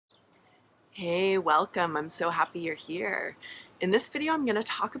Hey, welcome. I'm so happy you're here. In this video, I'm going to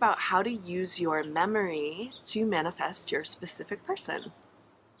talk about how to use your memory to manifest your specific person.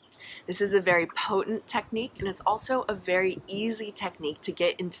 This is a very potent technique, and it's also a very easy technique to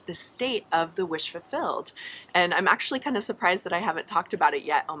get into the state of the wish fulfilled. And I'm actually kind of surprised that I haven't talked about it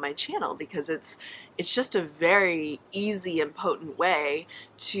yet on my channel because it's just a very easy and potent way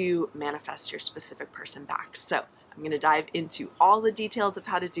to manifest your specific person back. So I'm going to dive into all the details of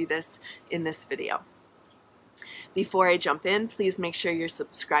how to do this in this video. Before I jump in, please make sure you're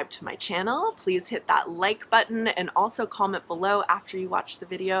subscribed to my channel. Please hit that like button and also comment below after you watch the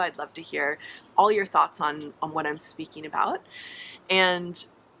video. I'd love to hear all your thoughts on what I'm speaking about. And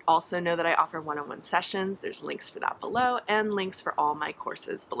also know that I offer one-on-one sessions. There's links for that below and links for all my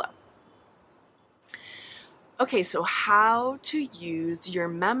courses below. Okay, so how to use your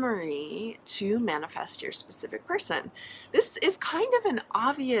memory to manifest your specific person. This is kind of an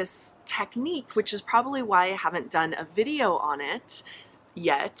obvious technique, which is probably why I haven't done a video on it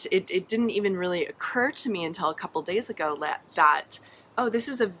yet. It didn't even really occur to me until a couple days ago that, oh, this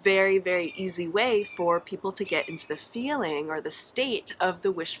is a very, very easy way for people to get into the feeling or the state of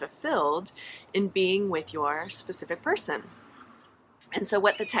the wish fulfilled in being with your specific person. And so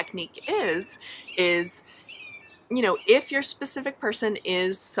what the technique is if your specific person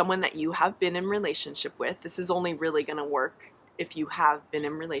is someone that you have been in relationship with, this is only really going to work if you have been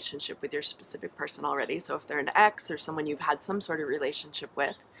in relationship with your specific person already. So if they're an ex or someone you've had some sort of relationship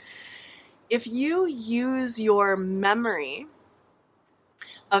with, if you use your memory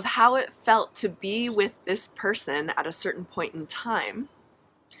of how it felt to be with this person at a certain point in time,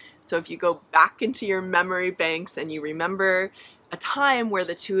 so if you go back into your memory banks and you remember a time where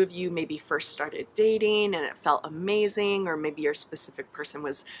the two of you maybe first started dating and it felt amazing, or maybe your specific person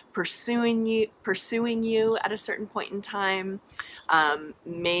was pursuing you at a certain point in time.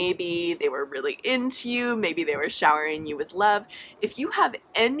 Maybe they were really into you, maybe they were showering you with love. If you have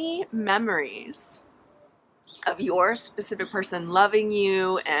any memories of your specific person loving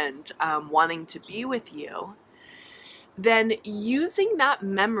you and wanting to be with you, then using that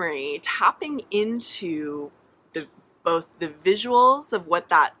memory, tapping into both the visuals of what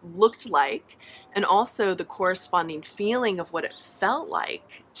that looked like and also the corresponding feeling of what it felt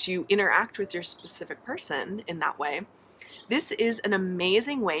like to interact with your specific person in that way, this is an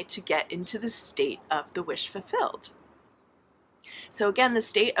amazing way to get into the state of the wish fulfilled. So again, the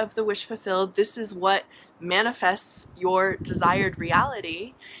state of the wish fulfilled, this is what manifests your desired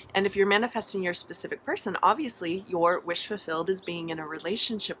reality. And if you're manifesting your specific person, obviously your wish fulfilled is being in a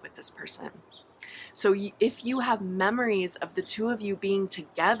relationship with this person. So if you have memories of the two of you being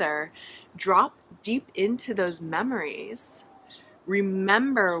together, drop deep into those memories.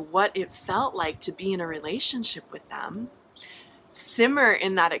 Remember what it felt like to be in a relationship with them. Simmer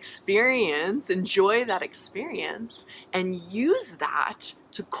in that experience, enjoy that experience, and use that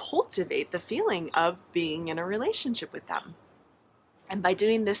to cultivate the feeling of being in a relationship with them. And by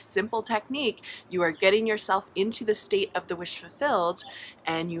doing this simple technique, you are getting yourself into the state of the wish fulfilled,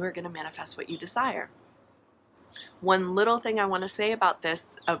 and you are going to manifest what you desire. One little thing I want to say about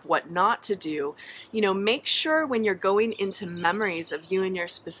this, of what not to do, make sure when you're going into memories of you and your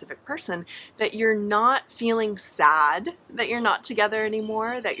specific person that you're not feeling sad that you're not together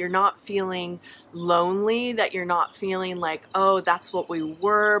anymore, that you're not feeling lonely, that you're not feeling like, oh, that's what we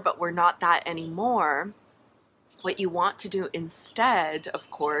were, but we're not that anymore. What you want to do instead, of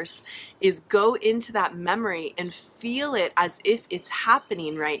course, is go into that memory and feel it as if it's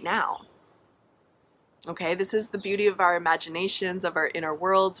happening right now. Okay, this is the beauty of our imaginations, of our inner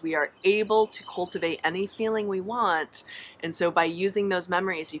worlds. We are able to cultivate any feeling we want. And so by using those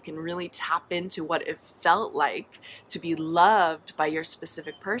memories, you can really tap into what it felt like to be loved by your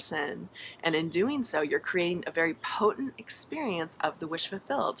specific person. And in doing so, you're creating a very potent experience of the wish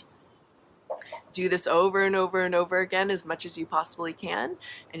fulfilled. Do this over and over and over again as much as you possibly can,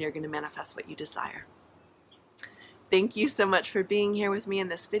 and you're going to manifest what you desire. Thank you so much for being here with me in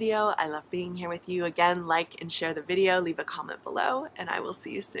this video. I love being here with you. Again, like and share the video, leave a comment below, and I will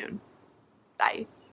see you soon. Bye.